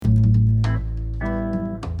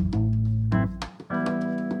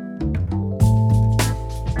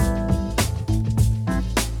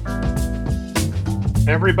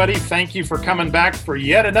Everybody, thank you for coming back for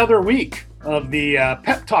yet another week of the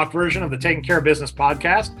pep talk version of the Taking Care of Business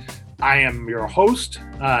podcast. I am your host,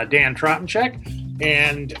 Dan Trottenchek,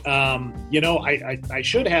 and I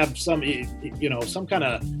should have some kind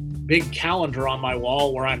of big calendar on my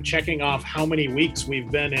wall where I'm checking off how many weeks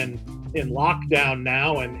we've been in lockdown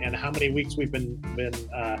now, and how many weeks we've been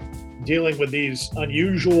dealing with these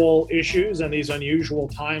unusual issues and these unusual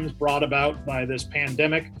times brought about by this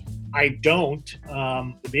pandemic. I don't.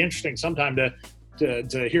 It'd be interesting sometime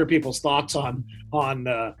to hear people's thoughts on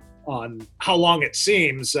how long it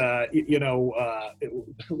seems.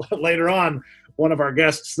 Later on, one of our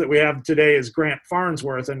guests that we have today is Grant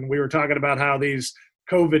Farnsworth, and we were talking about how these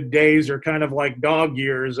COVID days are kind of like dog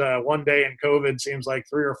years. One day in COVID seems like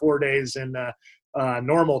 3 or 4 days in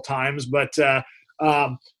normal times, but it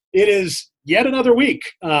is yet another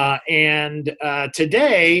week. And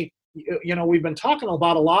today, we've been talking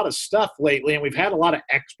about a lot of stuff lately, and we've had a lot of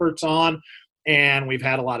experts on, and we've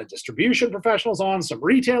had a lot of distribution professionals on, some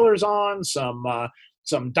retailers on, some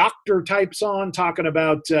doctor types on, talking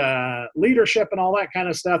about leadership and all that kind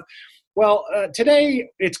of stuff. Well, today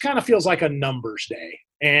it kind of feels like a numbers day.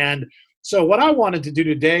 And so what I wanted to do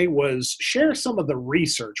today was share some of the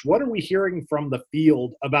research. What are we hearing from the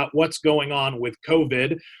field about what's going on with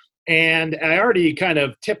COVID? And I already kind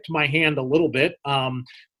of tipped my hand a little bit.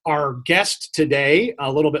 Our guest today,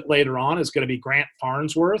 a little bit later on, is going to be Grant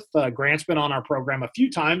Farnsworth. Grant's been on our program a few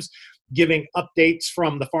times, giving updates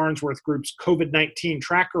from the Farnsworth Group's COVID-19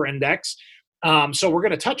 Tracker Index. So we're going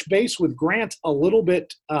to touch base with Grant a little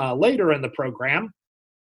bit later in the program.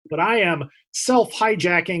 But I am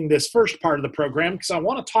self-hijacking this first part of the program because I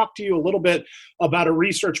want to talk to you a little bit about a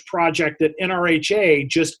research project that NRHA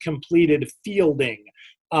just completed fielding.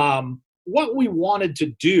 What we wanted to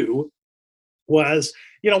do was,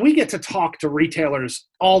 we get to talk to retailers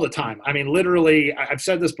all the time. I mean, literally, I've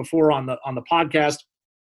said this before on the podcast.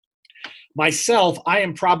 Myself, I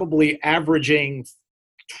am probably averaging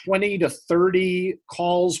 20 to 30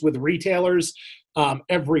 calls with retailers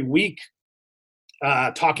every week,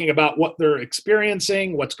 talking about what they're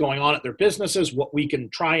experiencing, what's going on at their businesses, what we can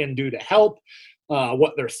try and do to help,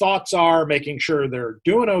 what their thoughts are, making sure they're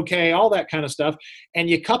doing okay, all that kind of stuff. And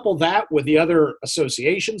you couple that with the other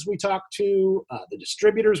associations we talk to, the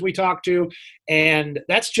distributors we talk to, and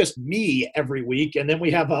that's just me every week. And then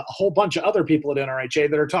we have a whole bunch of other people at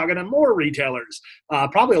NRHA that are talking to more retailers.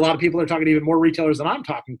 Probably a lot of people are talking to even more retailers than I'm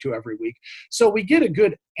talking to every week. So we get a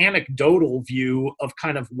good anecdotal view of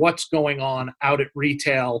kind of what's going on out at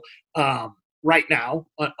retail right now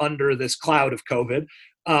under this cloud of COVID.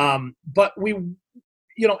 But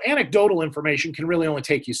anecdotal information can really only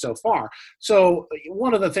take you so far. So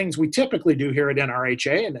one of the things we typically do here at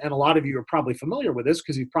NRHA, and a lot of you are probably familiar with this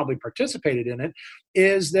because you've probably participated in it,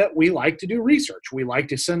 is that we like to do research. We like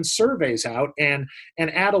to send surveys out and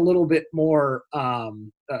add a little bit more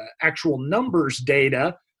actual numbers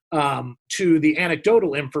data to the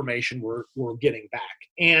anecdotal information we're getting back.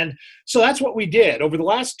 And so that's what we did. Over the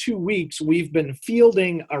last 2 weeks, we've been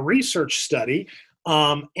fielding a research study.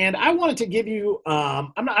 And I wanted to give you,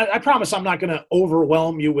 I promise I'm not going to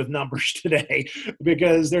overwhelm you with numbers today,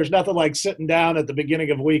 because there's nothing like sitting down at the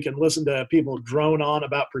beginning of a week and listen to people drone on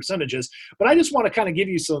about percentages. But I just want to kind of give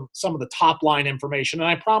you some of the top line information. And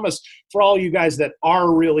I promise for all you guys that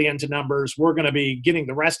are really into numbers, we're going to be getting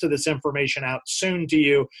the rest of this information out soon to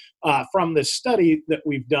you from this study that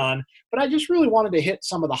we've done. But I just really wanted to hit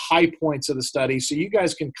some of the high points of the study so you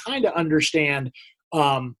guys can kind of understand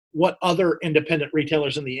what other independent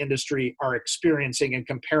retailers in the industry are experiencing and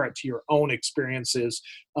compare it to your own experiences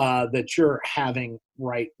that you're having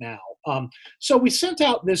right now. So we sent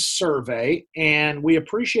out this survey, and we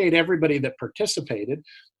appreciate everybody that participated.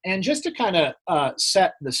 And just to kind of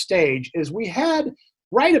set the stage, is we had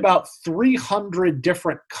right about 300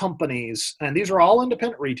 different companies, and these are all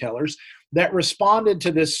independent retailers, that responded to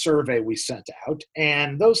this survey we sent out.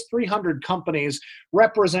 And those 300 companies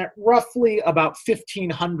represent roughly about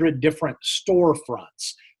 1,500 different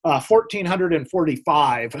storefronts,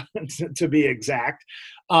 1,445 to be exact.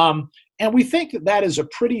 And we think that is a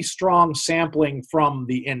pretty strong sampling from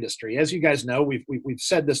the industry. As you guys know, we've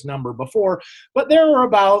said this number before, but there are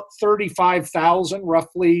about 35,000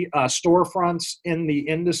 roughly storefronts in the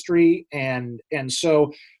industry. And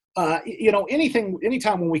so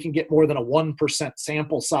anytime when we can get more than a 1%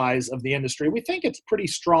 sample size of the industry, we think it's pretty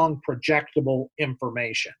strong projectable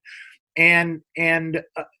information. And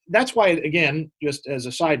that's why, again, just as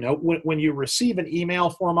a side note, when you receive an email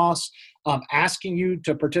from us asking you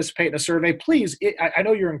to participate in a survey, please, I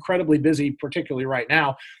know you're incredibly busy, particularly right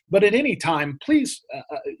now, but at any time, please,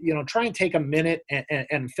 try and take a minute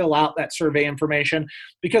and fill out that survey information,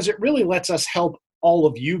 because it really lets us help all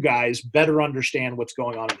of you guys better understand what's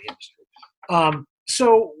going on in the industry.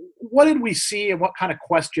 So what did we see, and what kind of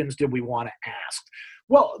questions did we want to ask?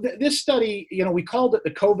 Well, this study, we called it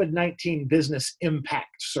the COVID-19 Business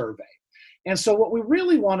Impact Survey. And so what we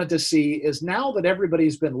really wanted to see is, now that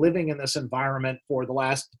everybody's been living in this environment for the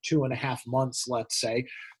last 2.5 months, let's say,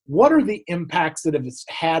 what are the impacts that it's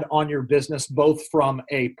had on your business, both from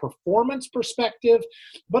a performance perspective,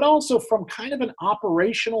 but also from kind of an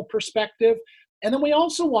operational perspective? And then we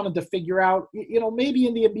also wanted to figure out, maybe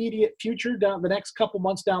in the immediate future, down the next couple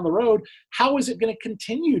months down the road, how is it going to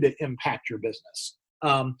continue to impact your business?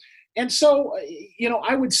 And so,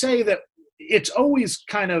 I would say that it's always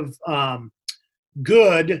kind of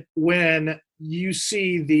good when you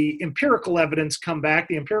see the empirical evidence come back,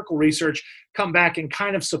 the empirical research come back and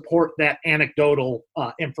kind of support that anecdotal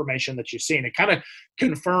information that you've seen. It kind of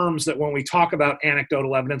confirms that when we talk about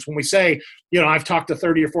anecdotal evidence, when we say, I've talked to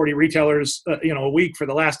 30 or 40 retailers, a week for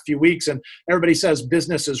the last few weeks, and everybody says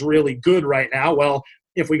business is really good right now. Well,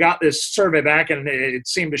 if we got this survey back and it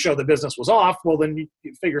seemed to show the business was off, well, then you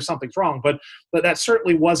figure something's wrong. But that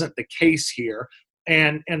certainly wasn't the case here.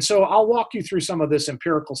 And so I'll walk you through some of this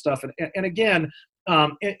empirical stuff. And again,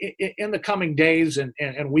 in the coming days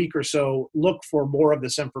and week or so, look for more of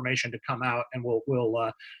this information to come out, and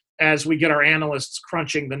we'll as we get our analysts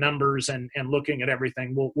crunching the numbers and looking at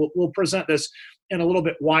everything, we'll present this in a little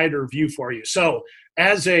bit wider view for you. So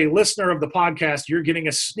as a listener of the podcast, you're getting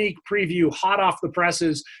a sneak preview, hot off the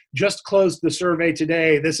presses, just closed the survey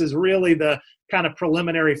today. This is really the kind of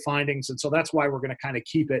preliminary findings. And so that's why we're going to kind of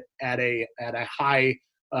keep it at a high,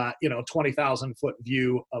 20,000 foot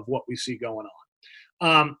view of what we see going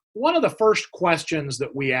on. One of the first questions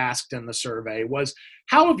that we asked in the survey was,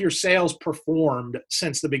 how have your sales performed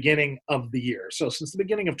since the beginning of the year? So since the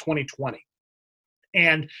beginning of 2020.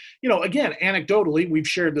 And, again, anecdotally, we've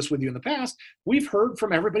shared this with you in the past. We've heard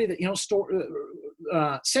from everybody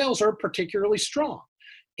that, sales are particularly strong.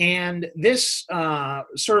 And this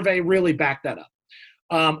survey really backed that up.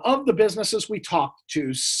 Of the businesses we talked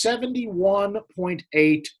to,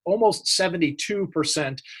 71.8, almost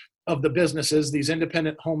 72% of the businesses, these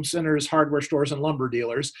independent home centers, hardware stores, and lumber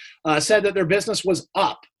dealers, said that their business was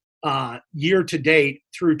up year to date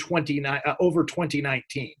through over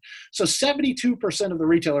 2019. So 72% of the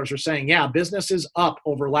retailers are saying, yeah, business is up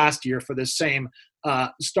over last year for this same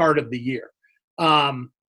start of the year.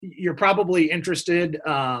 You're probably interested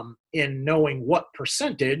in knowing what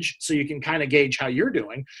percentage, so you can kind of gauge how you're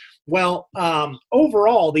doing. Well,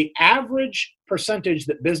 overall, the average percentage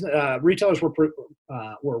that retailers were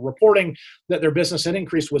reporting that their business had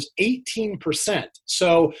increased was 18%.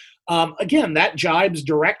 So again, that jibes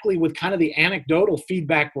directly with kind of the anecdotal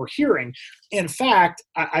feedback we're hearing. In fact,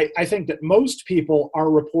 I think that most people are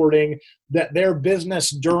reporting that their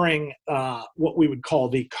business during what we would call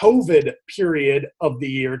the COVID period of the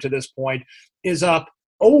year to this point is up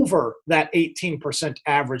over that 18%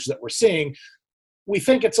 average that we're seeing. We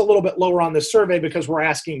think it's a little bit lower on this survey because we're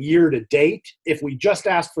asking year to date. If we just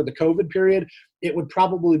asked for the COVID period, it would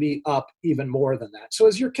probably be up even more than that. So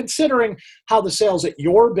as you're considering how the sales at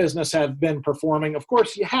your business have been performing, of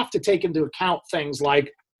course, you have to take into account things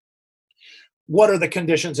like, what are the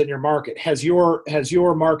conditions in your market? Has your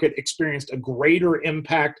market experienced a greater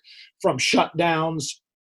impact from shutdowns,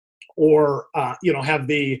 or have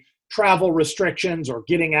the travel restrictions or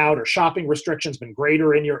getting out or shopping restrictions been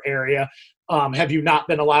greater in your area? Have you not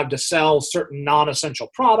been allowed to sell certain non-essential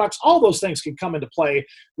products? All those things can come into play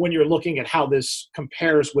when you're looking at how this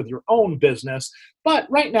compares with your own business. But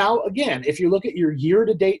right now, again, if you look at your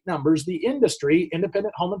year-to-date numbers, the industry,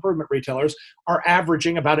 independent home improvement retailers, are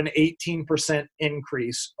averaging about an 18%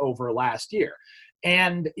 increase over last year.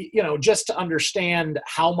 And, just to understand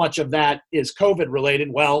how much of that is COVID related,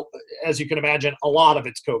 well, as you can imagine, a lot of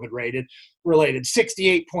it's COVID related.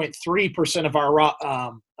 68.3% of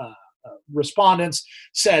our respondents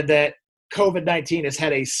said that COVID-19 has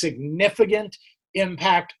had a significant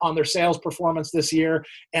impact on their sales performance this year,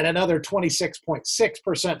 and another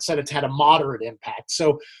 26.6% said it's had a moderate impact.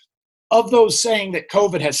 So of those saying that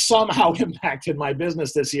COVID has somehow impacted my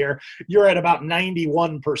business this year, you're at about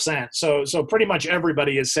 91%. So pretty much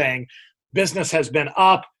everybody is saying business has been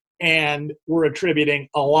up, And we're attributing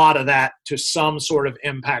a lot of that to some sort of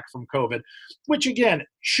impact from COVID, which again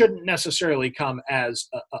shouldn't necessarily come as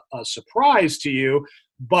a surprise to you.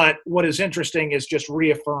 But what is interesting is just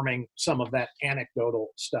reaffirming some of that anecdotal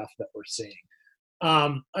stuff that we're seeing.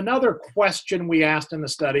 Another question we asked in the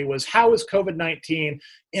study was, how has COVID-19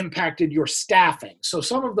 impacted your staffing? So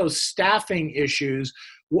some of those staffing issues,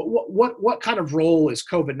 what kind of role is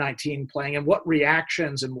COVID-19 playing, and what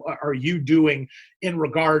reactions and are you doing in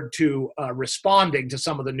regard to responding to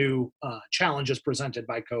some of the new challenges presented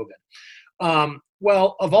by COVID?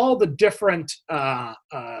 Well, of all the different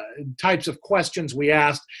types of questions we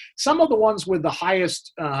asked, some of the ones with the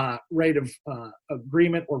highest rate of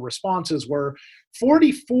agreement or responses were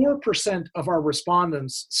 44% of our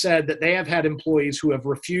respondents said that they have had employees who have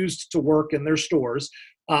refused to work in their stores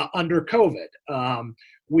under COVID.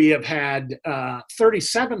 We have had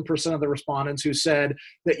 37% of the respondents who said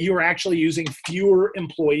that you are actually using fewer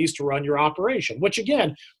employees to run your operation, which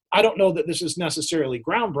again, I don't know that this is necessarily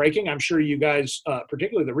groundbreaking. I'm sure you guys,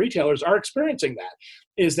 particularly the retailers, are experiencing that,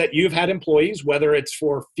 is that you've had employees, whether it's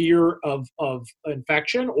for fear of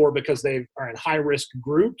infection or because they are in high-risk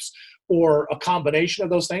groups or a combination of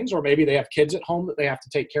those things, or maybe they have kids at home that they have to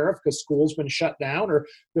take care of because school's been shut down or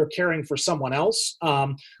they're caring for someone else.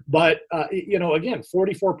 But again,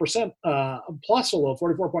 44% plus a little,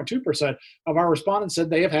 44.2% of our respondents said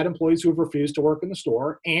they have had employees who have refused to work in the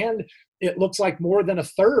store. And it looks like more than a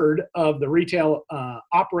third of the retail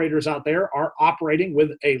operators out there are operating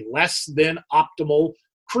with a less than optimal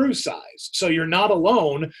crew size. So you're not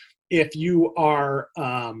alone if you are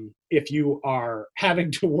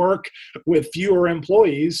having to work with fewer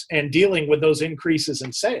employees and dealing with those increases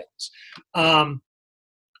in sales.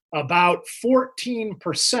 About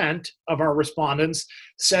 14% of our respondents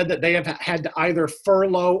said that they have had to either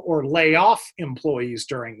furlough or lay off employees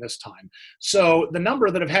during this time. So the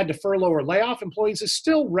number that have had to furlough or lay off employees is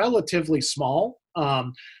still relatively small.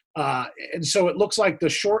 And so it looks like the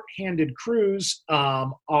short-handed crews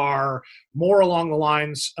are more along the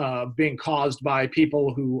lines of being caused by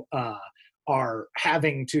people who are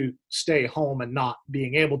having to stay home and not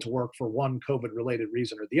being able to work for one COVID-related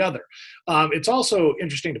reason or the other. It's also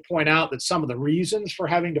interesting to point out that some of the reasons for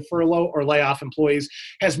having to furlough or lay off employees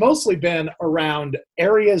has mostly been around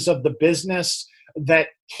areas of the business that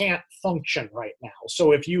can't function right now.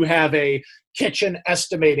 So if you have a kitchen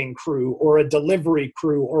estimating crew or a delivery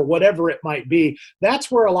crew or whatever it might be,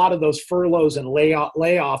 that's where a lot of those furloughs and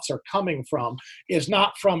layoffs are coming from, is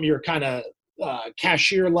not from your kind of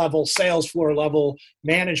cashier level, sales floor level,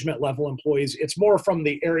 management level employees. It's more from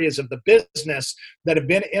the areas of the business that have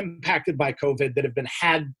been impacted by COVID, that have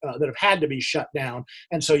had to be shut down,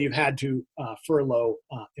 and so you've had to furlough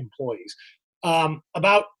employees.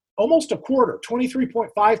 About almost a quarter,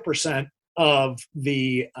 23.5% of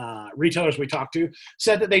the retailers we talked to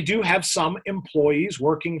said that they do have some employees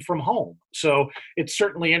working from home. So it's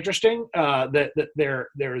certainly interesting that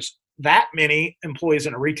there's that many employees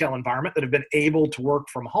in a retail environment that have been able to work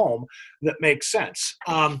from home. That makes sense.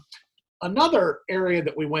 Another area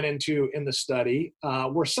that we went into in the study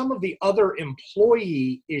were some of the other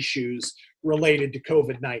employee issues related to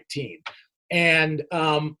COVID-19. And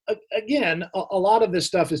again, a lot of this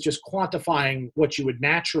stuff is just quantifying what you would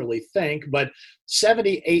naturally think, but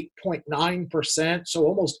 78.9%, so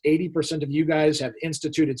almost 80% of you guys have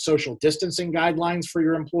instituted social distancing guidelines for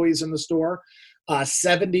your employees in the store.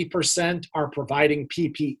 70% are providing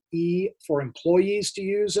PPE for employees to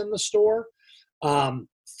use in the store.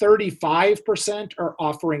 35% are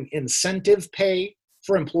offering incentive pay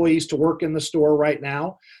for employees to work in the store right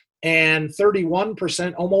now. And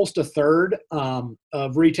 31%, almost a third of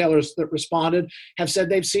retailers that responded have said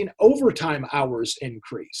they've seen overtime hours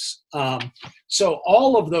increase. So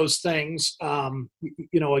all of those things,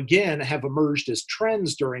 again, have emerged as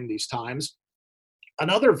trends during these times.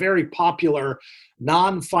 Another very popular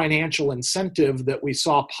non-financial incentive that we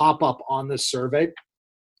saw pop up on this survey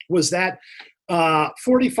was that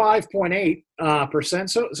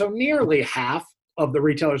 45.8%, so nearly half of the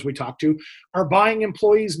retailers we talked to are buying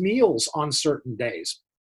employees meals on certain days.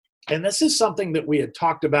 And this is something that we had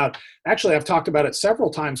talked about. Actually, I've talked about it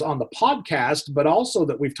several times on the podcast, but also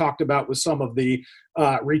that we've talked about with some of the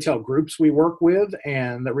retail groups we work with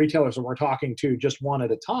and the retailers that we're talking to just one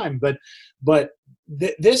at a time. But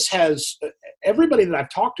this has, everybody that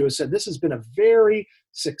I've talked to has said this has been a very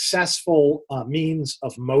successful means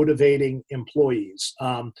of motivating employees.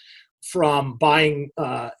 From buying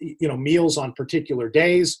meals on particular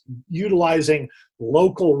days, utilizing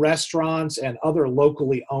local restaurants and other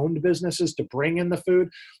locally owned businesses to bring in the food,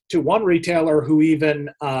 to one retailer who even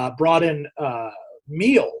brought in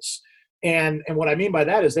meals And what I mean by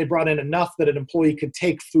that is they brought in enough that an employee could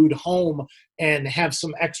take food home and have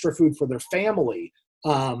some extra food for their family,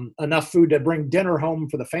 enough food to bring dinner home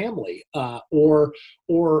for the family.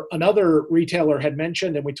 Or another retailer had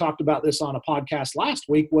mentioned, and we talked about this on a podcast last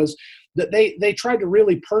week, was that they tried to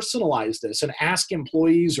really personalize this and ask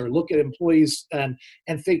employees or look at employees and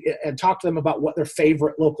talk to them about what their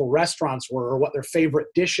favorite local restaurants were or what their favorite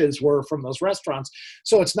dishes were from those restaurants.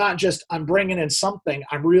 So it's not just I'm bringing in something,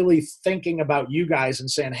 I'm really thinking about you guys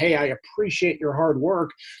and saying, hey, I appreciate your hard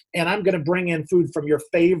work, and I'm going to bring in food from your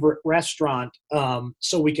favorite restaurant,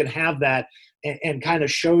 so we can have that and kind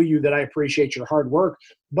of show you that I appreciate your hard work,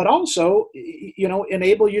 but also,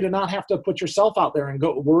 enable you to not have to put yourself out there and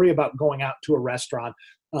go worry about going out to a restaurant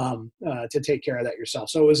to take care of that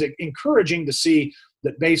yourself. So it was encouraging to see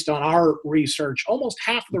that based on our research, almost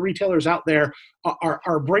half of the retailers out there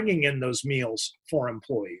are bringing in those meals for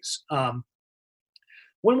employees.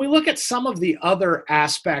 When we look at some of the other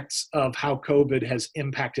aspects of how COVID has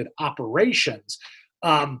impacted operations,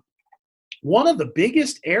 one of the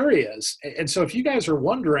biggest areas, and so if you guys are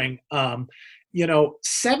wondering,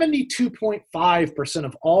 72.5%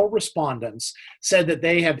 of all respondents said that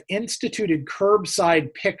they have instituted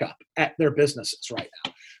curbside pickup at their businesses right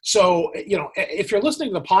now. So, if you're listening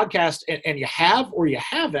to the podcast and you have or you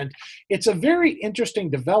haven't, it's a very interesting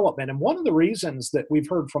development. And one of the reasons that we've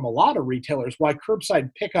heard from a lot of retailers why curbside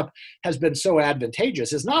pickup has been so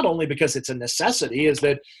advantageous is not only because it's a necessity, is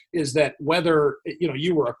that whether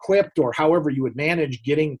you were equipped or however you would manage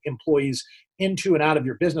getting employees into and out of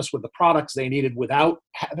your business with the products they needed without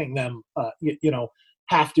having them,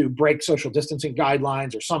 have to break social distancing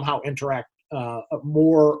guidelines or somehow interact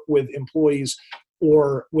more with employees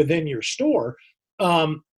or within your store,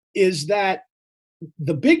 is that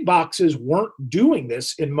the big boxes weren't doing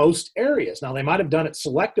this in most areas. Now, they might have done it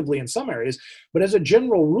selectively in some areas, but as a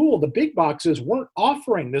general rule, the big boxes weren't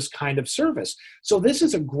offering this kind of service. So this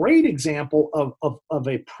is a great example of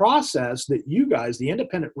a process that you guys, the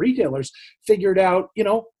independent retailers, figured out,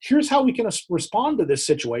 here's how we can respond to this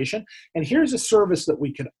situation, and here's a service that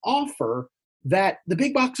we can offer that the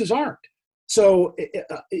big boxes aren't. So,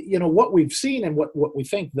 what we've seen and what we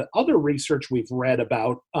think the other research we've read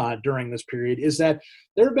about during this period is that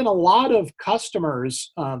there have been a lot of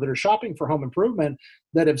customers that are shopping for home improvement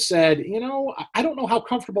that have said, I don't know how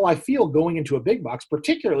comfortable I feel going into a big box,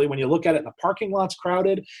 particularly when you look at it and the parking lot's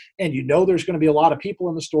crowded and there's going to be a lot of people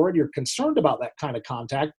in the store and you're concerned about that kind of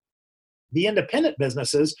contact. The independent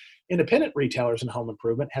businesses, independent retailers in home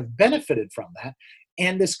improvement have benefited from that.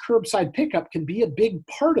 And this curbside pickup can be a big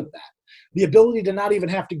part of that. The ability to not even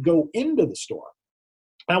have to go into the store.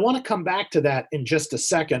 And I want to come back to that in just a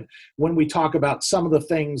second when we talk about some of the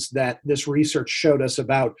things that this research showed us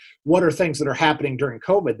about what are things that are happening during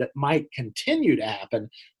COVID that might continue to happen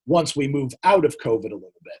once we move out of COVID a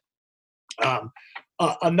little bit. A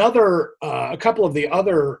couple of the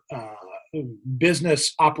other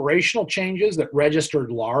business operational changes that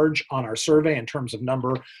registered large on our survey in terms of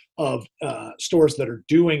number of stores that are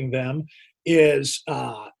doing them is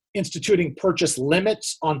instituting purchase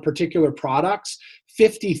limits on particular products.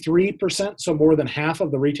 53%, so more than half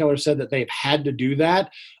of the retailers said that they've had to do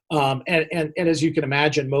that. And as you can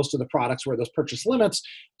imagine, most of the products where those purchase limits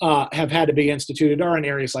have had to be instituted are in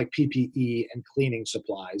areas like PPE and cleaning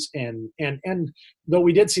supplies. And though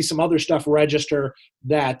we did see some other stuff register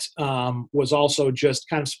that was also just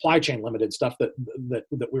kind of supply chain limited stuff that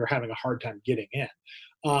we were having a hard time getting in.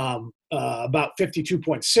 About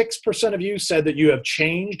 52.6% of you said that you have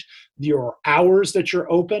changed your hours that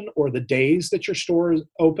you're open or the days that your store is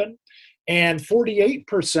open. And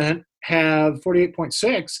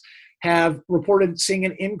 48.6% have reported seeing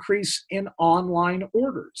an increase in online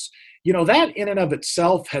orders. That in and of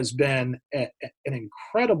itself has been an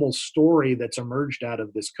incredible story that's emerged out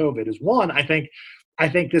of this COVID. Is one, I think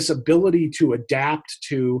this ability to adapt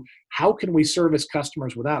to how can we service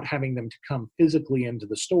customers without having them to come physically into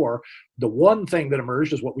the store. The one thing that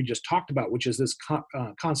emerged is what we just talked about, which is this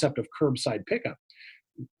concept of curbside pickup.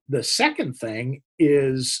 The second thing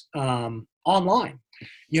is online.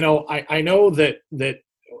 I know that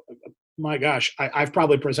my gosh, I've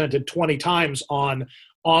probably presented 20 times on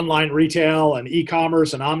online retail and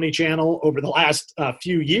e-commerce and omni-channel over the last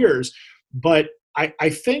few years, but I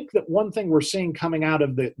think that one thing we're seeing coming out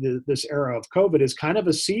of this era of COVID is kind of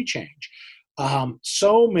a sea change.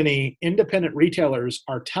 So many independent retailers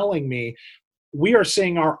are telling me we are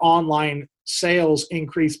seeing our online sales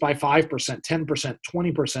increase by 5%, 10%,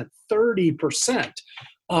 20%,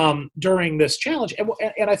 30% during this challenge.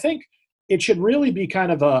 And I think it should really be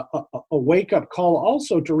kind of a wake-up call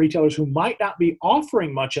also to retailers who might not be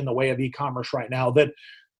offering much in the way of e-commerce right now, that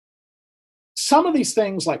some of these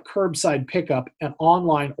things like curbside pickup and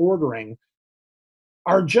online ordering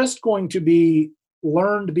are just going to be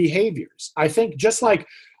learned behaviors. I think just like,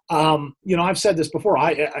 I've said this before,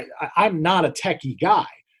 I'm not a techie guy,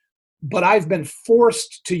 but I've been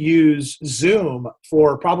forced to use Zoom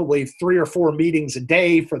for probably 3 or 4 meetings a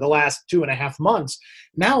day for the last 2.5 months.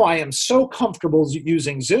 Now I am so comfortable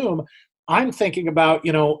using Zoom. I'm thinking about,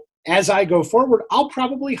 as I go forward, I'll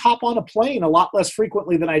probably hop on a plane a lot less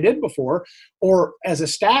frequently than I did before. Or as a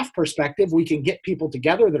staff perspective, we can get people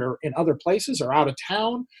together that are in other places or out of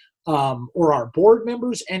town, or our board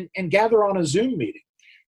members and gather on a Zoom meeting.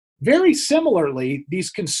 Very similarly,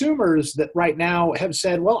 these consumers that right now have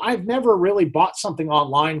said, well, I've never really bought something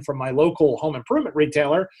online from my local home improvement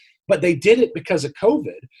retailer, but they did it because of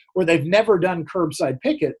COVID, or they've never done curbside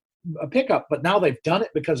pickup, but now they've done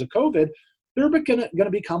it because of COVID. They're going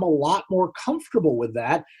to become a lot more comfortable with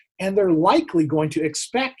that, and they're likely going to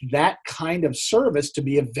expect that kind of service to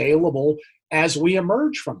be available as we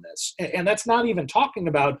emerge from this. And that's not even talking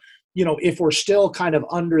about, if we're still kind of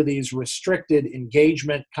under these restricted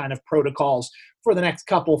engagement kind of protocols for the next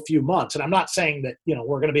few months. And I'm not saying that,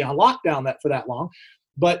 we're going to be on lockdown for that long,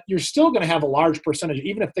 but you're still going to have a large percentage,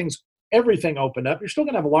 even if everything opened up, you're still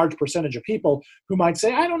going to have a large percentage of people who might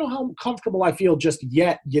say, I don't know how comfortable I feel just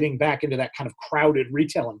yet getting back into that kind of crowded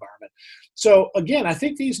retail environment. So again, I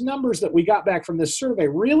think these numbers that we got back from this survey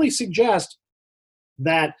really suggest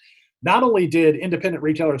that not only did independent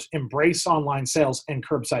retailers embrace online sales and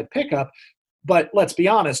curbside pickup, but let's be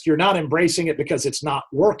honest, you're not embracing it because it's not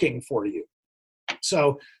working for you.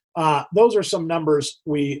 So those are some numbers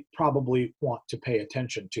we probably want to pay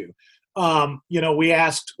attention to. We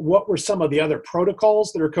asked what were some of the other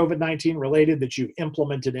protocols that are COVID-19 related that you've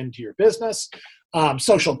implemented into your business.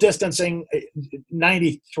 Social distancing,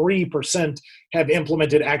 93% have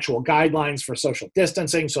implemented actual guidelines for social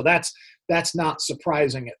distancing. So that's not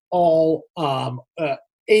surprising at all.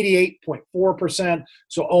 88.4%,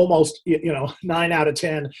 so almost 9 out of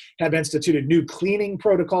 10 have instituted new cleaning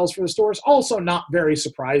protocols for the stores. Also not very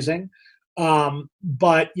surprising.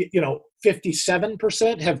 But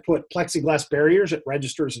 57% have put plexiglass barriers at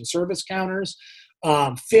registers and service counters.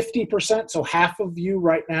 50%, so half of you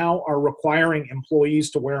right now, are requiring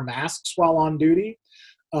employees to wear masks while on duty.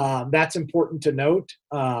 That's important to note.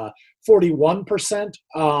 41%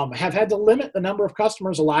 have had to limit the number of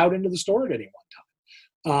customers allowed into the store at any one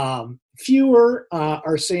time. Fewer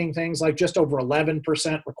are seeing things like just over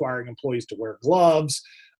 11% requiring employees to wear gloves.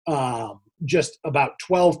 Just about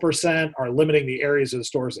 12% are limiting the areas of the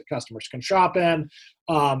stores that customers can shop in.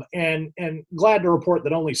 And glad to report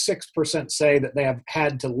that only 6% say that they have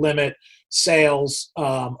had to limit sales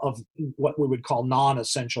of what we would call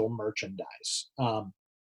non-essential merchandise.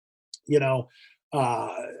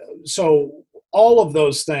 So all of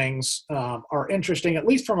those things are interesting, at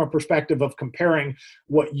least from a perspective of comparing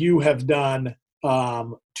what you have done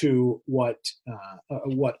to what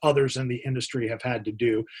others in the industry have had to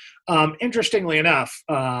do. Interestingly enough,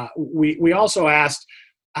 we also asked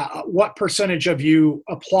what percentage of you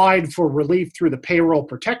applied for relief through the Payroll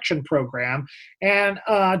Protection Program, and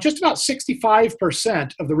just about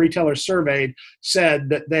 65% of the retailers surveyed said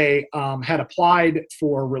that they had applied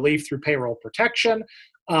for relief through payroll protection.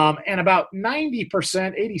 And about 90%,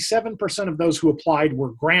 87% of those who applied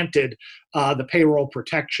were granted the payroll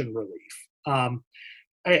protection relief.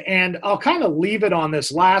 And I'll kind of leave it on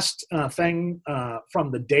this last thing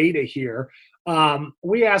from the data here.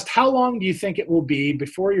 We asked, how long do you think it will be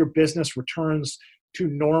before your business returns to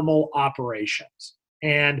normal operations?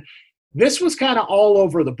 And this was kind of all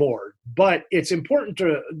over the board, but it's important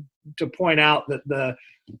to point out that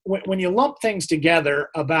when you lump things together,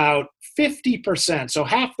 about 50%, so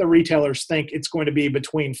half the retailers think it's going to be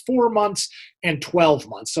between 4 months and 12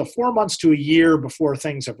 months. So 4 months to a year before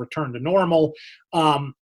things have returned to normal.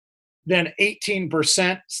 Then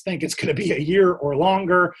 18% think it's going to be a year or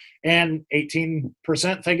longer, and 18%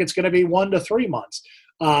 think it's going to be 1 to 3 months.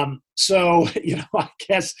 So, I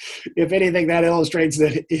guess if anything, that illustrates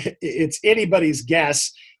that it's anybody's guess.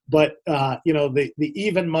 But, the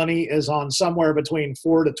even money is on somewhere between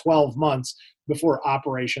 4 to 12 months before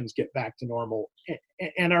operations get back to normal.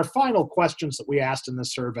 And our final questions that we asked in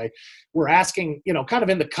this survey, we're asking, kind of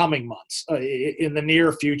in the coming months, in the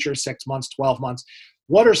near future, 6 months, 12 months,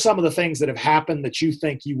 what are some of the things that have happened that you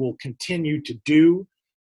think you will continue to do?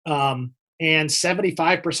 And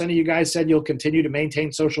 75% of you guys said you'll continue to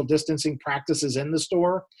maintain social distancing practices in the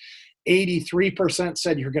store. 83%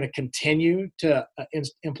 said you're going to continue to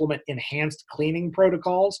implement enhanced cleaning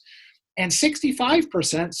protocols. And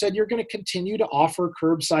 65% said you're going to continue to offer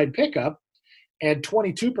curbside pickup. And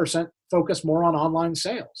 22% focus more on online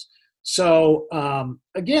sales. So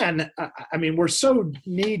again, I mean, we're so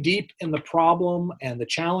knee deep in the problem and the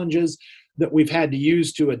challenges that we've had to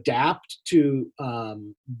use to adapt to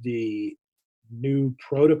the new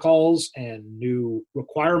protocols and new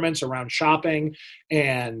requirements around shopping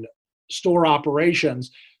and store operations.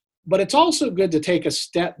 But it's also good to take a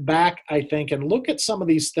step back, I think, and look at some of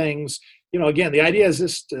these things. Again, the idea is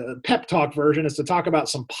this pep talk version is to talk about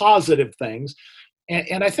some positive things.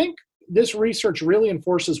 And I think this research really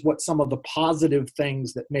enforces what some of the positive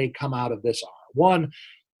things that may come out of this are. One,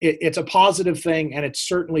 it's a positive thing, and it's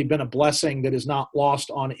certainly been a blessing that is not lost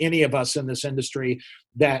on any of us in this industry,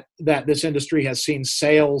 that this industry has seen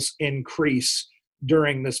sales increase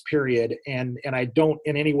during this period. And I don't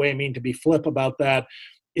in any way mean to be flip about that,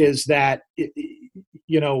 is that,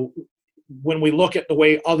 when we look at the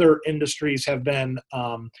way other industries have been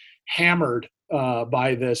hammered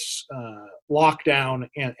by this lockdown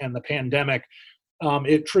and the pandemic,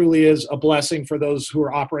 it truly is a blessing for those who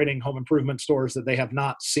are operating home improvement stores that they have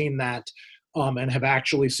not seen that and have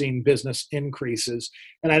actually seen business increases.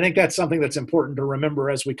 And I think that's something that's important to remember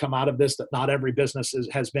as we come out of this, that not every business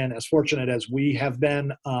has been as fortunate as we have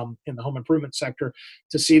been in the home improvement sector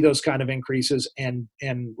to see those kind of increases. And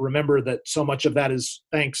remember that so much of that is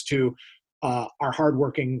thanks to our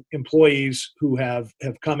hardworking employees who have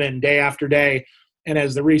come in day after day. And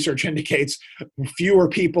as the research indicates, fewer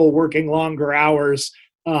people working longer hours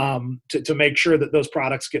to make sure that those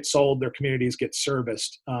products get sold, their communities get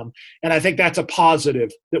serviced. And I think that's a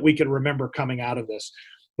positive that we can remember coming out of this.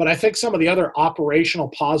 But I think some of the other operational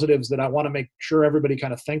positives that I want to make sure everybody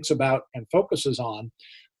kind of thinks about and focuses on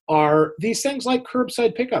are these things like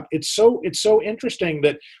curbside pickup. It's so interesting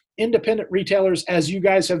that independent retailers, as you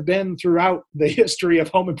guys have been throughout the history of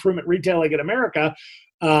home improvement retailing in America,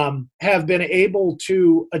 have been able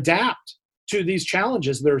to adapt to these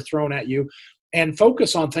challenges that are thrown at you and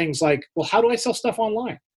focus on things like, well, how do I sell stuff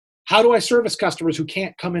online? How do I service customers who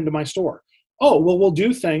can't come into my store? Oh, well, we'll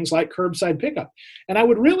do things like curbside pickup. And I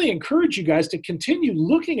would really encourage you guys to continue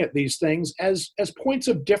looking at these things as points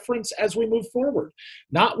of difference as we move forward,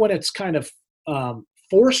 not when it's kind of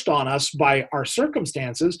forced on us by our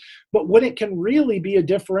circumstances, but when it can really be a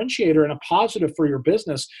differentiator and a positive for your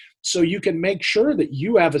business, so you can make sure that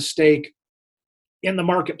you have a stake in the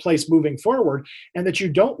marketplace moving forward, and that you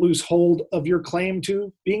don't lose hold of your claim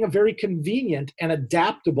to being a very convenient and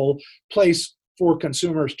adaptable place for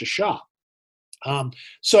consumers to shop.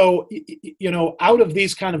 So, out of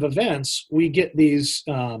these kind of events, we get these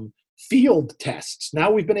field tests.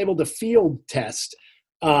 Now we've been able to field test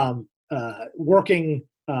working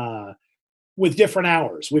with different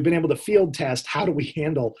hours. We've been able to field test how do we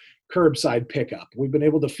handle curbside pickup. We've been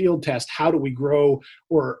able to field test how do we grow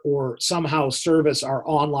or somehow service our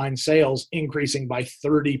online sales increasing by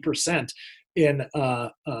 30% in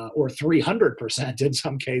or 300% in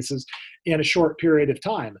some cases in a short period of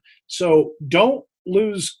time. So don't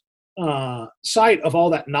lose sight of all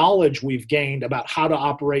that knowledge we've gained about how to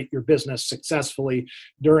operate your business successfully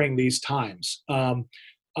during these times.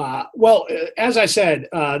 Well, as I said,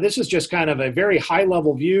 this is just kind of a very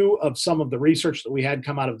high-level view of some of the research that we had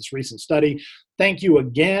come out of this recent study. Thank you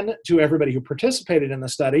again to everybody who participated in the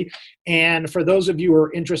study. And for those of you who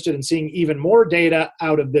are interested in seeing even more data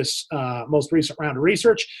out of this most recent round of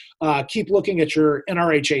research, keep looking at your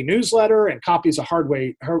NRHA newsletter and copies of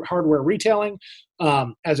Hardware Retailing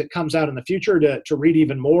as it comes out in the future to read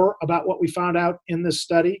even more about what we found out in this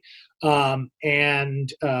study.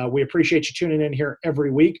 And we appreciate you tuning in here every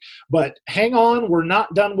week. But hang on, we're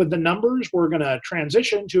not done with the numbers. We're going to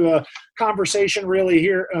transition to a conversation really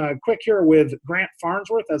here, quick here with Grant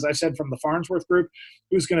Farnsworth, as I said, from the Farnsworth Group,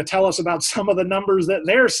 who's going to tell us about some of the numbers that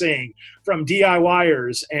they're seeing from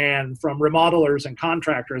DIYers and from remodelers and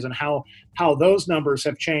contractors, and how those numbers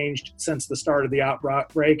have changed since the start of the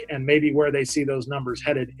outbreak, and maybe where they see those numbers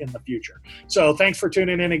headed in the future. So thanks for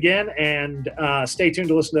tuning in again, and stay tuned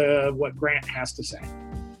to listen to what Grant has to say.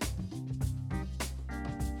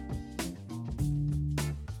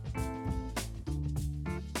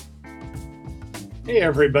 Hey,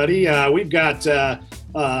 everybody. We've got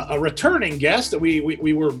a returning guest that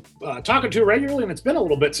we were talking to regularly, and it's been a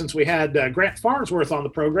little bit since we had Grant Farnsworth on the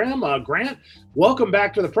program. Grant, welcome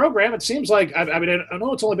back to the program. It seems like, I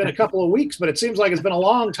know it's only been a couple of weeks, but it seems like it's been a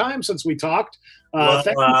long time since we talked.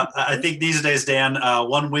 I think these days, Dan,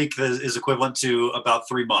 1 week is equivalent to about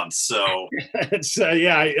 3 months. So it's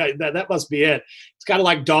that must be it. It's kind of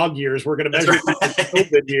like dog years. We're going to measure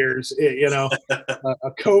COVID years.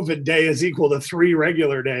 A COVID day is equal to 3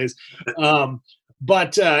 regular days.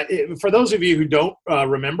 But for those of you who don't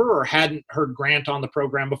remember or hadn't heard Grant on the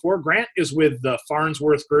program before, Grant is with the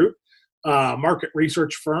Farnsworth Group. market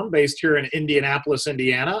research firm based here in Indianapolis,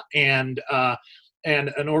 Indiana, and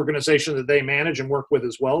an organization that they manage and work with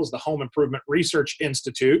as well is the Home Improvement Research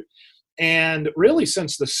Institute. And really,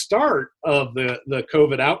 since the start of the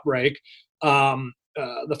COVID outbreak,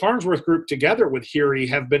 the Farnsworth Group, together with HERE,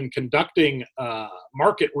 have been conducting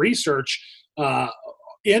market research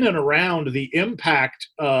in and around the impact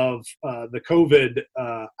of the COVID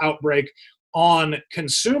outbreak on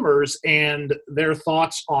consumers and their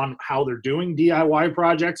thoughts on how they're doing DIY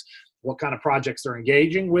projects, what kind of projects they're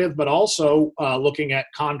engaging with, but also looking at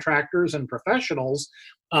contractors and professionals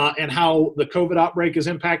and how the COVID outbreak is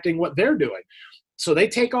impacting what they're doing. So they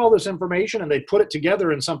take all this information and they put it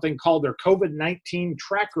together in something called their COVID-19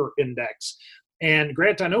 Tracker Index. And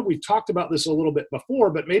Grant, I know we've talked about this a little bit before,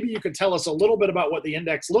 but maybe you could tell us a little bit about what the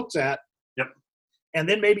index looks at. Yep. And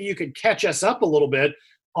then maybe you could catch us up a little bit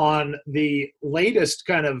on the latest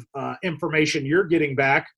kind of information you're getting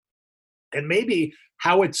back and maybe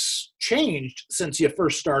how it's changed since you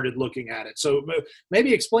first started looking at it. So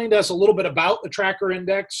maybe explain to us a little bit about the Tracker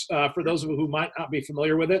Index for those of you who might not be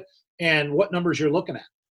familiar with it and what numbers you're looking at.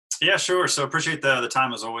 Yeah, sure. So appreciate the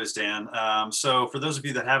time as always, Dan. So for those of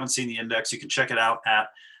you that haven't seen the index, you can check it out at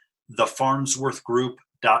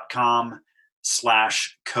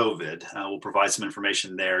thefarnsworthgroup.com/COVID. We'll provide some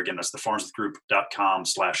information there. Again, that's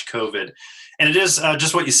thefarnsworthgroup.com/COVID. And it is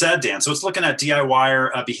just what you said, Dan. So it's looking at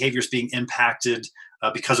DIYer behaviors being impacted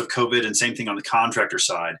because of COVID, and same thing on the contractor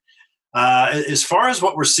side. As far as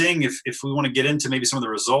what we're seeing, if we want to get into maybe some of the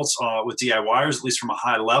results with DIYers, at least from a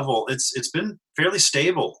high level, it's been fairly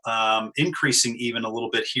stable, increasing even a little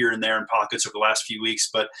bit here and there in pockets over the last few weeks.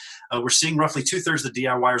 But we're seeing roughly 2/3 of the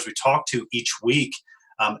DIYers we talk to each week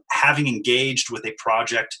having engaged with a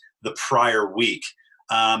project the prior week.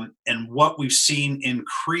 And what we've seen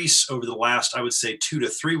increase over the last, I would say, 2 to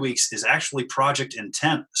 3 weeks is actually project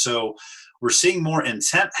intent. So we're seeing more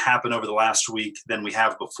intent happen over the last week than we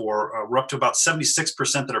have before. We're up to about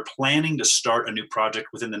 76% that are planning to start a new project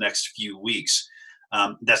within the next few weeks.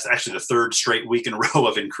 That's actually the third straight week in a row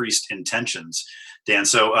of increased intentions, Dan.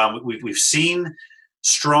 So we've seen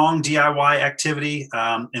strong DIY activity,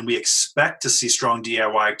 and we expect to see strong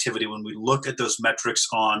DIY activity when we look at those metrics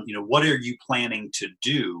on, what are you planning to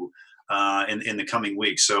do in the coming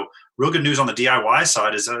weeks. So real good news on the DIY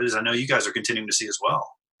side is I know you guys are continuing to see as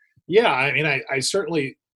well. Yeah, I mean, I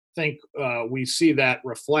certainly think we see that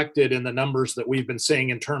reflected in the numbers that we've been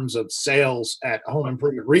seeing in terms of sales at home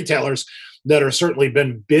improvement retailers that are certainly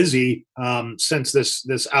been busy since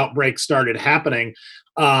this outbreak started happening.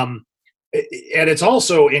 And it's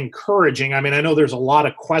also encouraging. I mean, I know there's a lot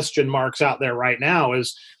of question marks out there right now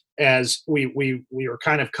as we are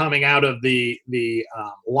kind of coming out of the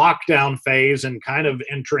lockdown phase and kind of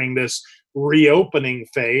entering this reopening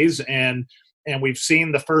phase, and we've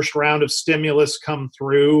seen the first round of stimulus come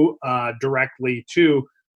through directly to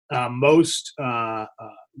most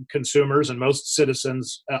consumers and most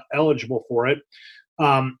citizens eligible for it.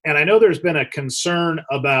 And I know there's been a concern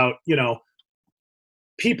about,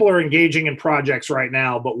 people are engaging in projects right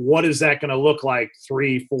now, but what is that going to look like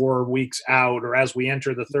 3-4 weeks out or as we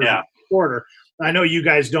enter the third quarter? I know you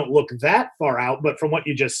guys don't look that far out, but from what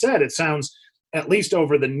you just said, it sounds, at least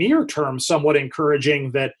over the near term, somewhat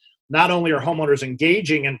encouraging that not only are homeowners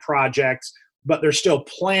engaging in projects, but they're still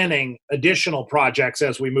planning additional projects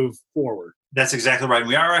as we move forward. That's exactly right. And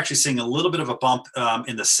we are actually seeing a little bit of a bump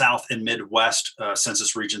in the South and Midwest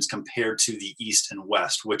census regions compared to the East and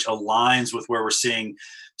West, which aligns with where we're seeing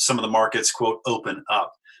some of the markets, quote, open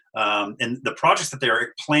up. And the projects that they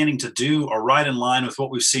are planning to do are right in line with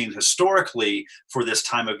what we've seen historically for this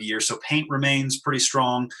time of year. So paint remains pretty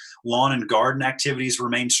strong. Lawn and garden activities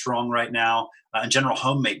remain strong right now, and general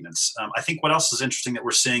home maintenance. I think what else is interesting that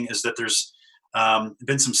we're seeing is that there's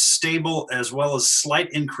been some stable as well as slight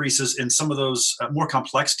increases in some of those more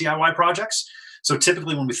complex DIY projects. So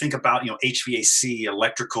typically when we think about, HVAC,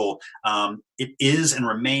 electrical, it is and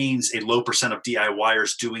remains a low percent of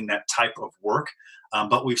DIYers doing that type of work.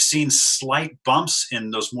 But we've seen slight bumps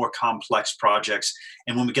in those more complex projects.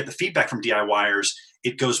 And when we get the feedback from DIYers,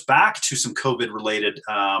 it goes back to some COVID-related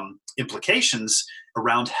implications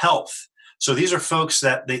around health. So these are folks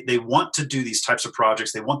that they want to do these types of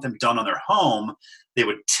projects. They want them done on their home. They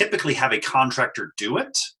would typically have a contractor do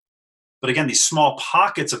it. But again, these small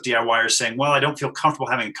pockets of DIYers saying, well, I don't feel comfortable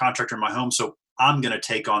having a contractor in my home, so I'm going to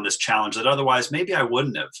take on this challenge that otherwise maybe I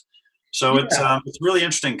wouldn't have. So it's really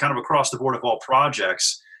interesting kind of across the board of all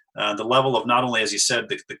projects, the level of not only, as you said,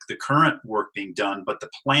 the current work being done, but the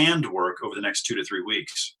planned work over the next 2 to 3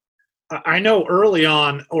 weeks. I know early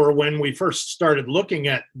on, or when we first started looking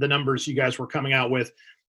at the numbers you guys were coming out with,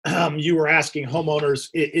 you were asking homeowners,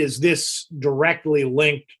 is this directly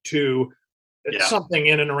linked to Yeah, something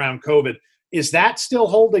in and around COVID? Is that still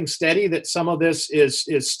holding steady, that some of this is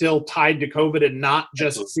still tied to COVID and not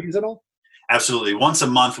just absolutely. seasonal? Absolutely. Once a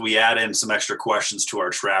month, we add in some extra questions to our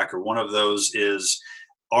tracker. One of those is,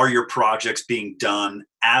 are your projects being done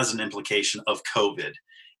as an implication of COVID?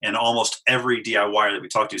 And almost every DIYer that we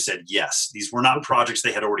talked to said yes. These were not projects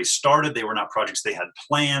they had already started. They were not projects they had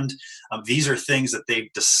planned. These are things that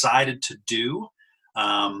they've decided to do,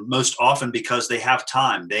 most often because they have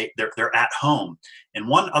time. They're at home. And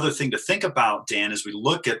one other thing to think about, Dan, as we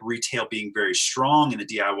look at retail being very strong in the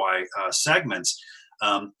DIY segments,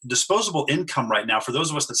 disposable income right now, for those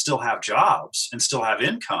of us that still have jobs and still have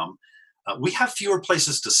income, we have fewer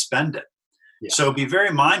places to spend it. Yeah. So be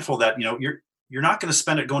very mindful that you're not going to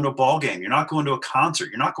spend it going to a ball game. You're not going to a concert.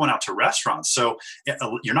 You're not going out to restaurants. So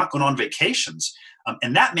you're not going on vacations,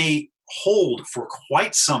 and that may hold for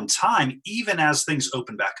quite some time, even as things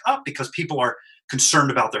open back up, because people are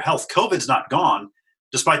concerned about their health. COVID's not gone,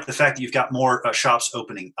 despite the fact that you've got more shops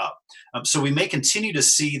opening up. So we may continue to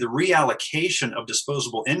see the reallocation of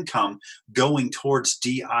disposable income going towards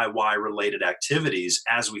DIY related activities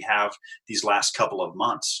as we have these last couple of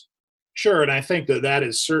months. Sure, and I think that that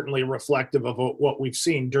is certainly reflective of what we've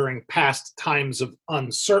seen during past times of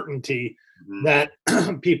uncertainty, Mhm.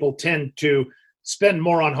 that people tend to spend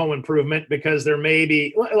more on home improvement because there may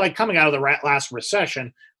be, like coming out of the last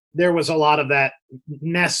recession, there was a lot of that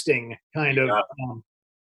nesting kind of, Yeah, um,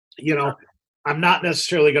 you know, I'm not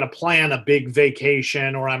necessarily going to plan a big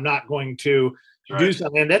vacation, or I'm not going to that's do right.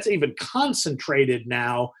 something. And that's even concentrated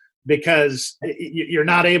now because you're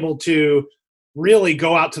not able to really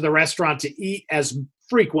go out to the restaurant to eat as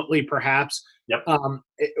frequently, perhaps. Yep, Um,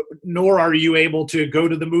 it- Nor are you able to go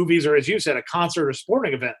to the movies, or, as you said, a concert or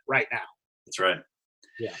sporting event right now. that's right.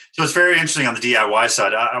 Yeah. So it's very interesting on the DIY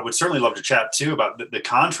side. I would certainly love to chat too about the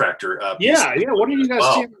contractor piece Yeah, yeah. What are you as guys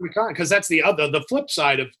well. seeing on the con? Because that's the flip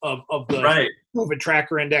side of the Right. COVID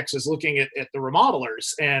tracker index, is looking at the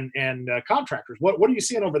remodelers and contractors. What are you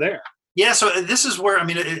seeing over there? Yeah. So this is where, I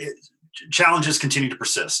mean, challenges continue to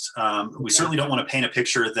persist. We Okay. certainly don't want to paint a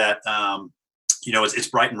picture that it's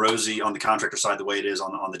bright and rosy on the contractor side the way it is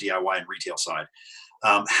on the DIY and retail side.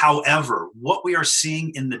 However, what we are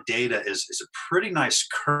seeing in the data is a pretty nice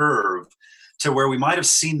curve to where we might have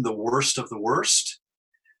seen the worst of the worst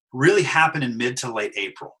really happen in mid to late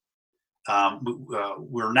April.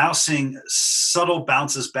 We're now seeing subtle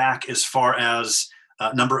bounces back as far as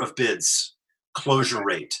number of bids, closure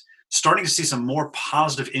rate, starting to see some more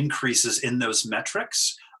positive increases in those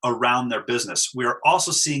metrics around their business. We are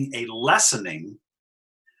also seeing a lessening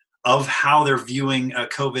of how they're viewing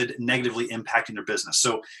COVID negatively impacting their business.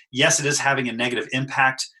 So, yes, it is having a negative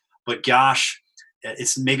impact, but gosh,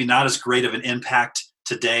 it's maybe not as great of an impact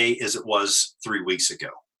today as it was 3 weeks ago.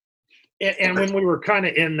 And when we were kind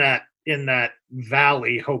of in that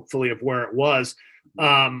valley, hopefully, of where it was,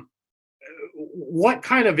 um, what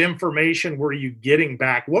kind of information were you getting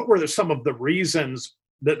back? What were some of the reasons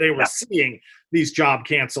that they were Yeah. seeing these job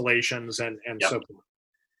cancellations and Yep. so forth?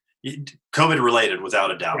 COVID related,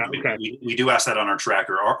 without a doubt. Yeah, okay. We do ask that on our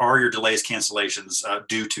tracker. Are your delays, cancellations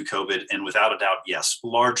due to COVID? And without a doubt, yes.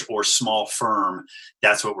 Large or small firm,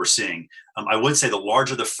 that's what we're seeing. I would say the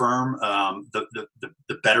larger the firm,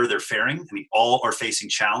 the better they're faring. I mean, all are facing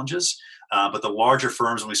challenges, but the larger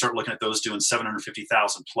firms, when we start looking at those doing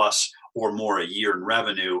 750,000 plus or more a year in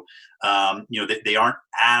revenue, they aren't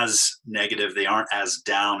as negative, they aren't as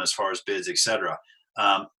down as far as bids, et cetera.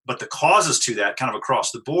 But the causes to that, kind of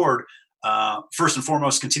across the board, first and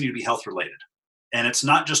foremost, continue to be health related. And it's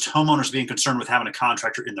not just homeowners being concerned with having a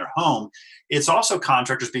contractor in their home. It's also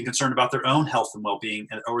contractors being concerned about their own health and well-being,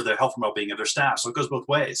 or the health and well-being of their staff. So it goes both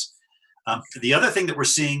ways. The other thing that we're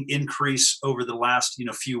seeing increase over the last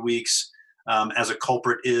few weeks as a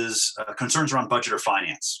culprit is concerns around budget or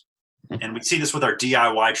finance. And we see this with our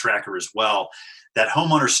DIY tracker as well, that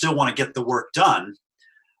homeowners still want to get the work done,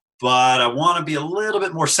 but I want to be a little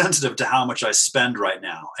bit more sensitive to how much I spend right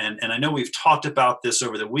now. And I know we've talked about this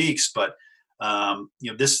over the weeks, but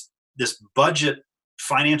this budget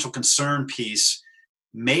financial concern piece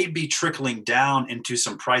may be trickling down into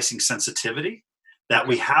some pricing sensitivity that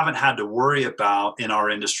we haven't had to worry about in our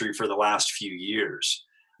industry for the last few years.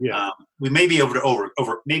 Yeah. We may be able to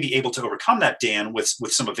overcome that, Dan, with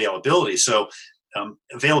some availability. So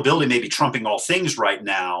availability may be trumping all things right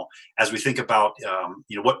now as we think about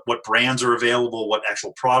what brands are available, what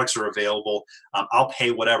actual products are available. I'll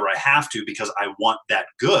pay whatever I have to because I want that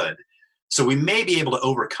good. So we may be able to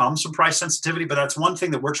overcome some price sensitivity, but that's one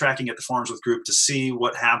thing that we're tracking at the Farnsworth Group to see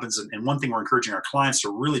what happens. And one thing we're encouraging our clients to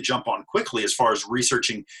really jump on quickly as far as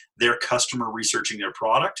researching their customer, researching their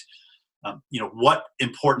product. What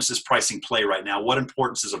importance does pricing play right now? What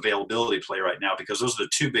importance does availability play right now? Because those are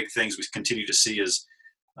the two big things we continue to see as,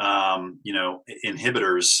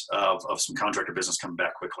 inhibitors of some contractor business coming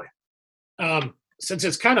back quickly. Since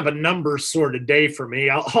it's kind of a numbers sort of day for me,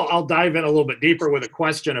 I'll dive in a little bit deeper with a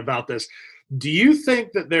question about this. Do you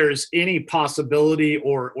think that there's any possibility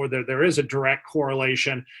or there is a direct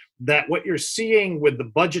correlation that what you're seeing with the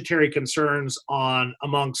budgetary concerns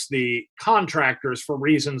amongst the contractors for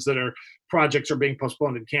reasons that projects are being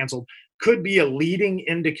postponed and canceled could be a leading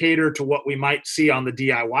indicator to what we might see on the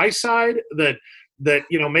DIY side? That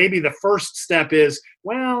maybe the first step is,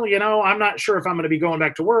 I'm not sure if I'm going to be going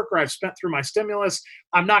back to work, or I've spent through my stimulus.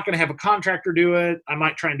 I'm not going to have a contractor do it. I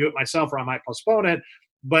might try and do it myself, or I might postpone it.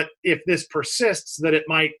 But if this persists, that it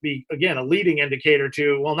might be, again, a leading indicator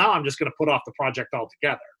to, now I'm just going to put off the project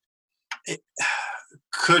altogether. It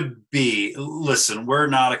could be. Listen, we're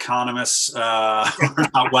not economists. We're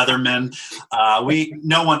not weathermen.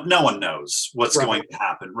 No one knows what's going to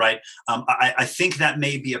happen, right? I think that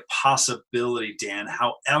may be a possibility, Dan.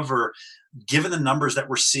 However, given the numbers that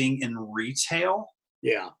we're seeing in retail,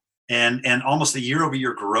 and almost the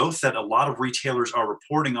year-over-year growth that a lot of retailers are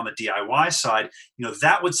reporting on the DIY side,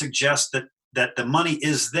 that would suggest that the money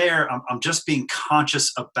is there. I'm just being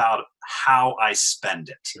conscious about how I spend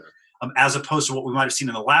it. Sure. As opposed to what we might have seen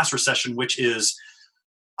in the last recession, which is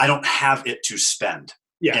I don't have it to spend.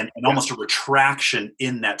 And almost a retraction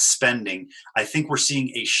in that spending. I think we're seeing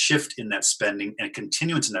a shift in that spending and a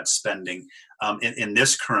continuance in that spending in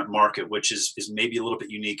this current market, which is maybe a little bit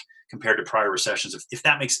unique compared to prior recessions, if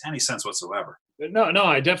that makes any sense whatsoever. No,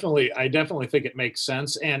 I definitely think it makes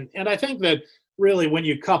sense. And I think that really when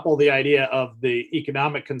you couple the idea of the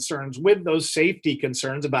economic concerns with those safety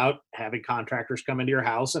concerns about having contractors come into your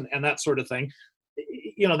house and that sort of thing,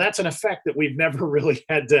 that's an effect that we've never really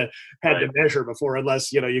had to measure before,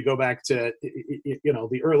 unless you go back to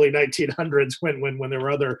the early 1900s when there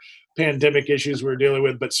were other pandemic issues we were dealing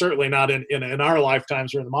with, but certainly not in our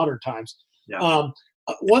lifetimes or in the modern times.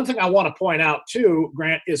 One thing I want to point out too,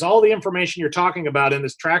 Grant, is all the information you're talking about in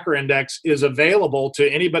this tracker index is available to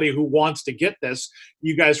anybody who wants to get this.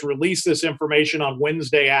 You guys release this information on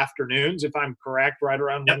Wednesday afternoons, if I'm correct, right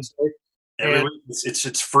around Wednesday. Every week.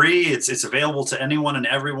 It's free. It's available to anyone and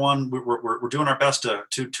everyone. We're doing our best to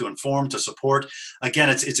inform, to support. Again,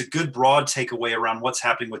 it's a good broad takeaway around what's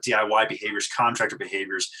happening with DIY behaviors, contractor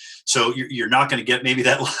behaviors. So you're not going to get maybe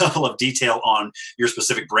that level of detail on your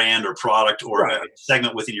specific brand or product or a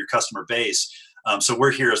segment within your customer base. So we're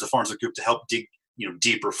here as the Farnsworth Group to help dig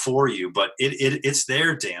deeper for you, but it's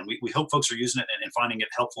there, Dan. We hope folks are using it and finding it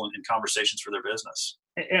helpful in conversations for their business.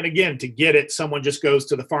 And again, to get it, someone just goes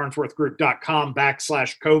to the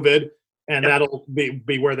farnsworthgroup.com/COVID, and that'll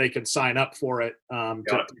be where they can sign up for it,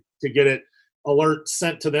 to get it alert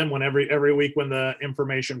sent to them every week when the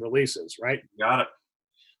information releases, right? Got it.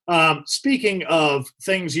 Speaking of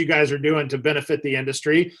things you guys are doing to benefit the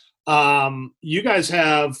industry, you guys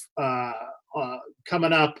have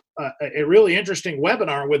coming up a really interesting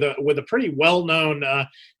webinar with a pretty well-known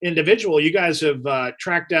individual. You guys have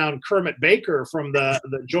tracked down Kermit Baker from the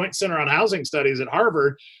Joint Center on Housing Studies at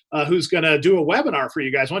Harvard, who's going to do a webinar for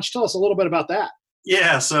you guys. Why don't you tell us a little bit about that?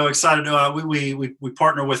 Yeah, so excited. We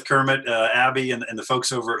partner with Kermit, Abby, and the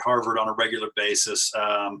folks over at Harvard on a regular basis.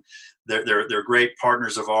 They're great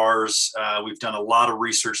partners of ours. We've done a lot of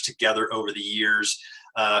research together over the years.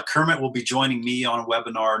 Kermit will be joining me on a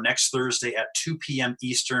webinar next Thursday at 2 p.m.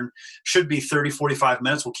 Eastern. Should be 30-45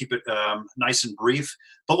 minutes. We'll keep it nice and brief,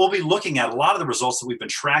 but we'll be looking at a lot of the results that we've been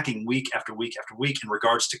tracking week after week after week in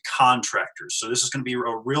regards to contractors. So this is going to be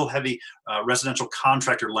a real heavy residential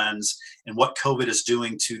contractor lens and what COVID is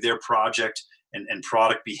doing to their project and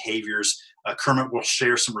product behaviors. Kermit will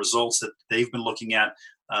share some results that they've been looking at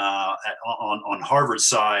on Harvard's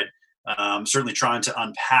side, certainly trying to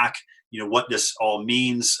unpack what this all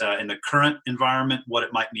means in the current environment, what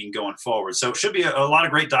it might mean going forward. So it should be a lot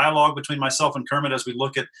of great dialogue between myself and Kermit as we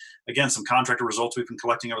look at, again, some contractor results we've been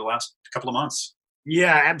collecting over the last couple of months.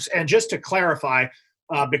 Yeah, and just to clarify,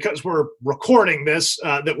 because we're recording this,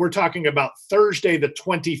 that we're talking about Thursday the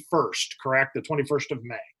 21st, correct? The 21st of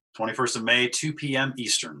May. 21st of May, 2 p.m.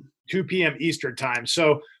 Eastern. 2 p.m. Eastern time.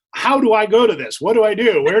 So how do I go to this? What do I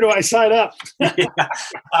do? Where do I sign up?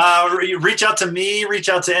 Reach out to me, reach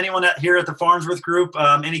out to anyone here at the Farnsworth Group,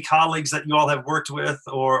 any colleagues that you all have worked with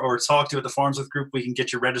or talked to at the Farnsworth Group, we can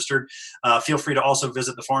get you registered. Feel free to also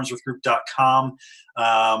visit thefarnsworthgroup.com.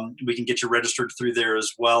 We can get you registered through there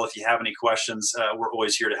as well. If you have any questions, we're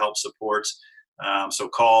always here to help support. So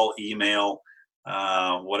call, email,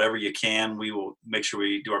 whatever you can. We will make sure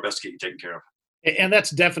we do our best to get you taken care of. And that's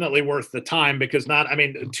definitely worth the time, because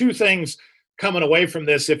two things coming away from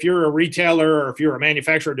this. If you're a retailer or if you're a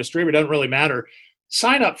manufacturer or distributor, it doesn't really matter.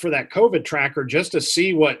 Sign up for that COVID tracker just to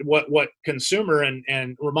see what consumer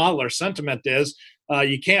and remodeler sentiment is.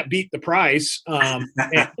 You can't beat the price. And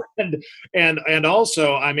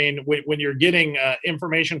also, when you're getting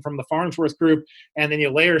information from the Farnsworth Group, and then you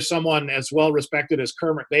layer someone as well respected as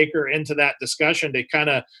Kermit Baker into that discussion to kind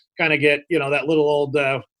of get, that little old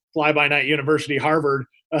fly-by-night University Harvard,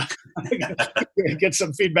 get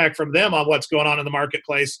some feedback from them on what's going on in the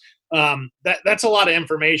marketplace. That's a lot of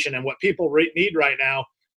information, and what people need right now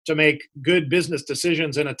to make good business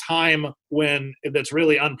decisions in a time when that's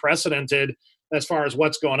really unprecedented as far as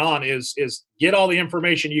what's going on is get all the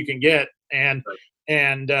information you can get. And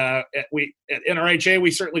we at NRHA,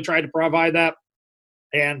 we certainly try to provide that.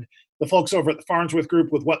 And the folks over at the Farnsworth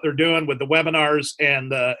Group, with what they're doing with the webinars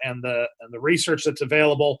and the research that's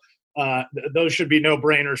available, those should be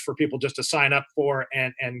no-brainers for people just to sign up for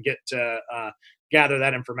and get to gather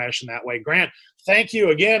that information that way. Grant, thank you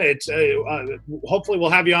again. It's hopefully we'll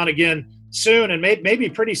have you on again soon, and maybe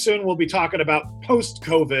pretty soon we'll be talking about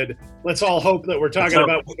post-COVID. Let's all hope that we're talking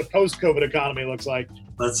about what the post-COVID economy looks like.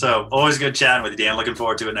 Let's hope. Always good chatting with you, Dan. Looking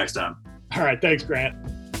forward to it next time. All right. Thanks, Grant.